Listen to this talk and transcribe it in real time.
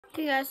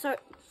Okay guys, so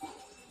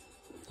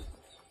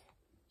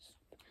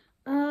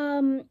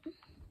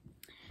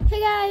hey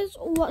guys,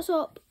 what's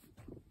up?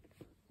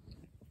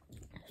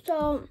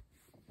 So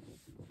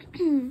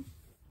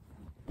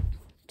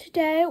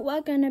today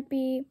we're gonna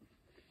be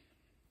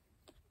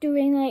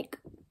doing like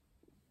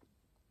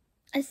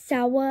a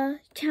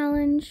sour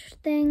challenge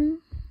thing.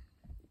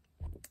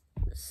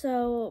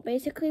 So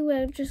basically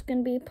we're just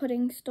gonna be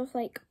putting stuff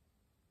like,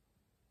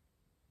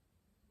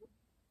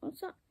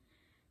 what's that?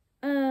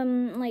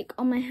 Like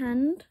on my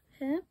hand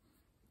here,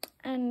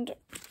 and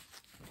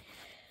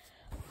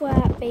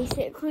we're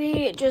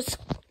basically just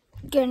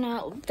we're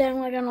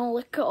gonna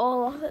lick it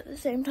all off at the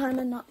same time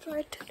and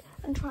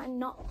try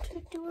not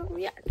to do a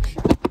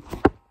reaction.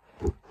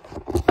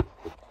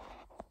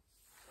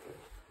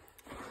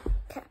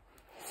 Okay,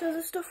 so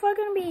the stuff we're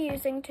gonna be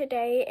using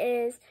today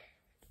is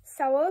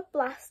Sour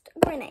Blast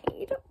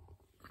Grenade,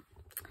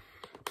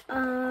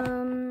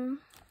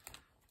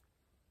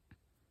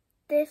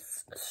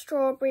 this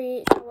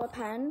strawberry sour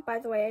pen. By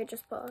the way, I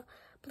just put a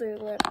blue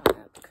lid on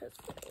it because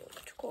it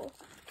looked cool.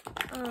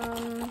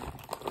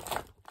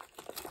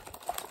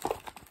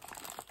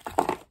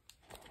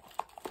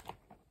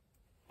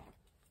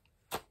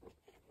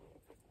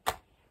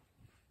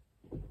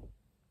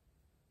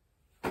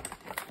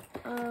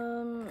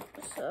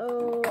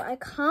 So I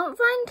can't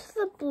find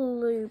the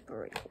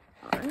blueberry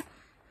one.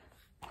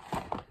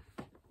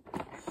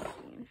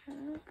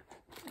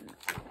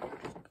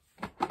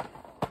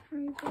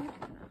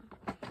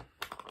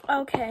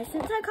 Okay,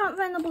 since I can't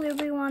find the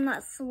blueberry one,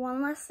 that's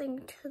one less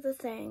thing to the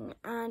thing,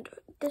 and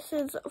this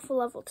is for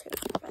level 2,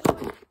 by the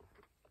way.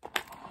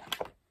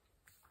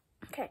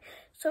 Okay,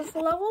 so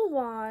for level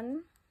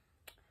 1,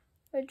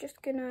 we're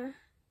just gonna,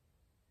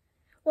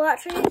 well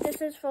actually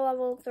this is for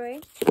level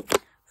 3.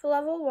 For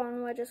level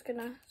 1, we're just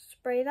gonna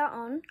spray that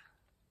on.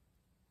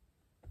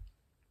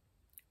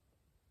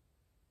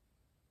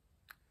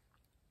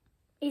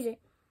 Easy.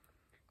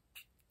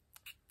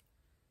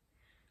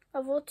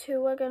 Level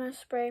 2, we're gonna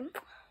spray.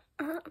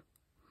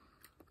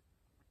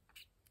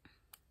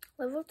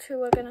 Level 2,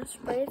 we're gonna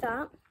spray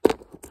that.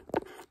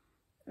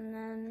 And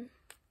then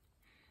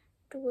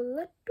do a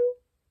little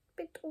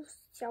bit of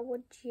sour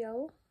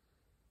gel.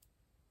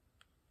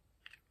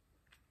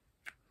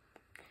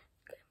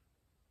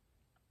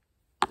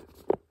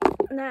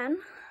 And then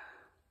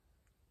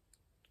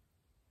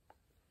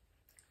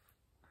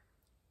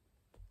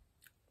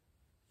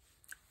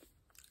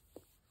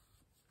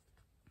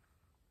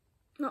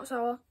not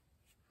sour.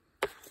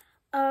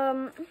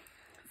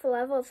 For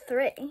level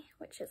 3,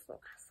 which is the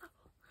last level,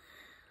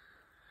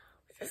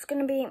 it's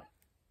gonna be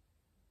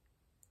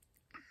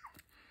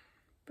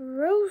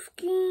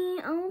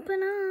Broski,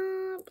 open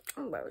up.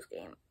 Oh,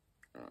 Broski.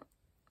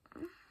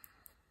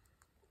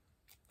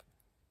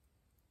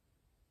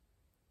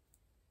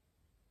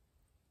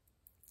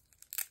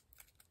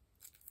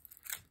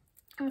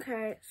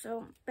 Okay,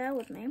 so bear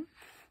with me.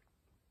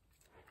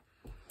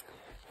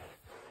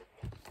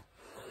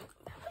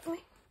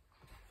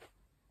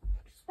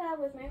 Just bear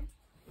with me.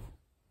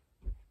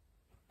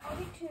 I'll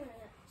be 2 minutes.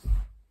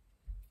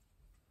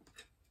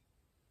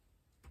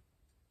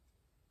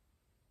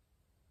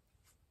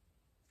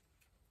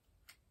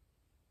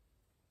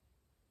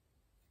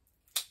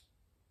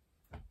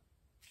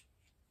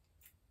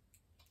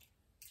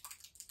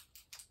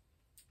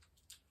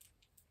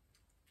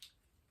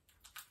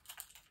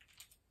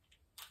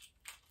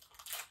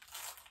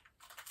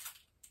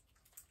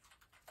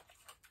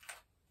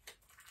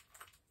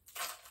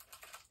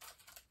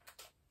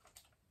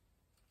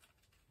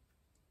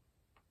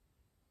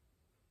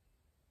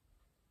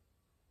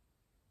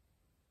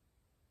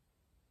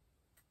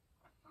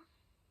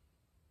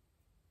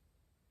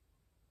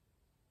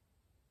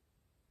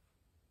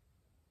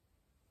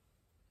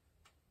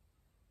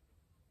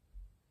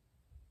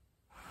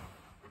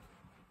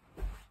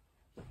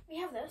 We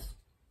have this.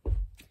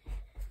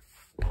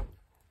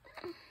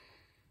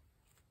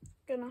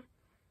 Gonna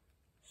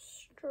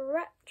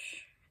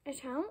stretch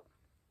it out.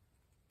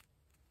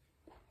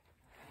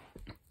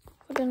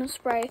 We're gonna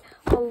spray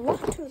a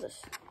lot of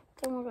this.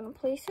 Then we're gonna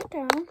place it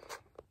down.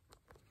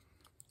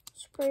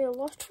 Spray a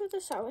lot of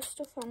the sour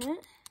stuff on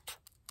it.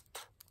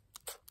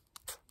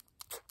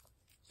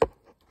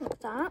 Like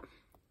that.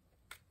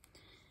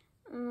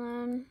 And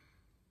then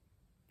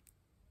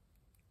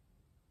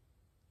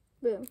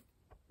boom.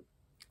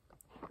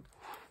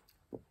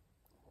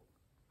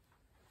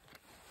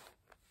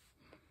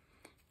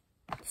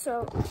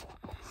 So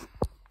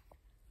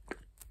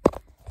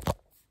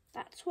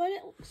that's what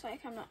it looks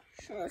like. I'm not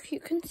sure if you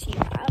can see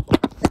that,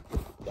 but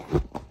yeah.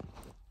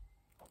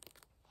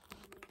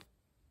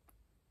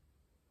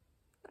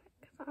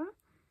 Like that.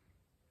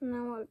 And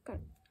then we're gonna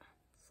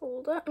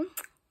fold it.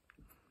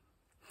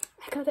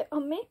 I got it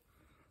on me.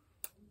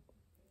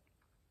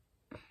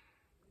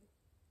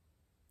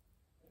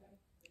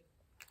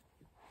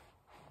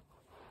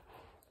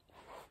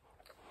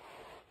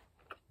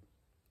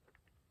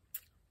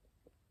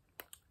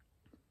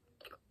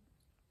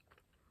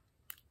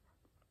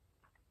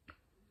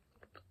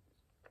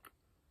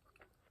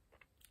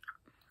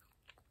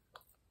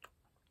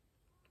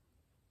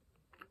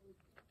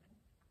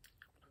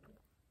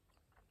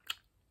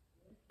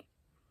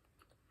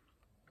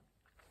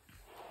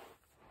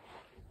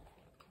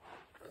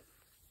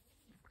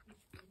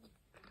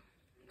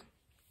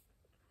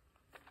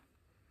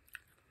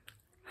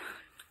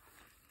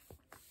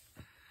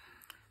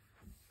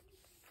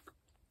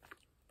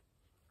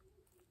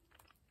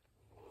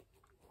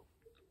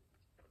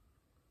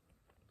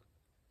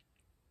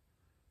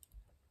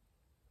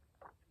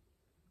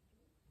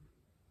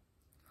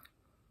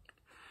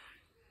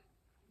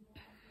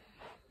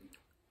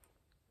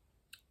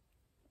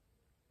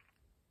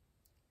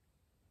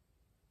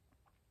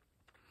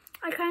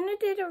 of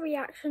did a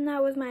reaction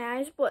there with my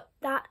eyes, but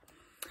that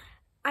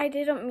I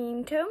didn't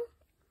mean to.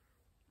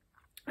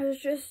 I was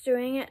just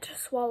doing it to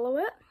swallow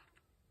it.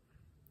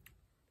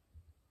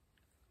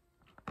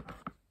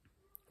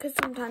 Because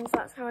sometimes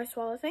that's how I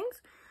swallow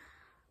things.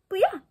 But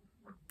yeah,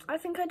 I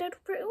think I did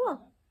pretty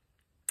well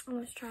on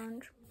this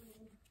challenge.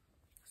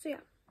 So yeah.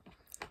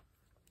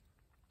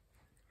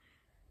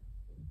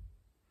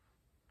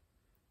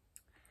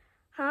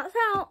 Hearts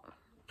out.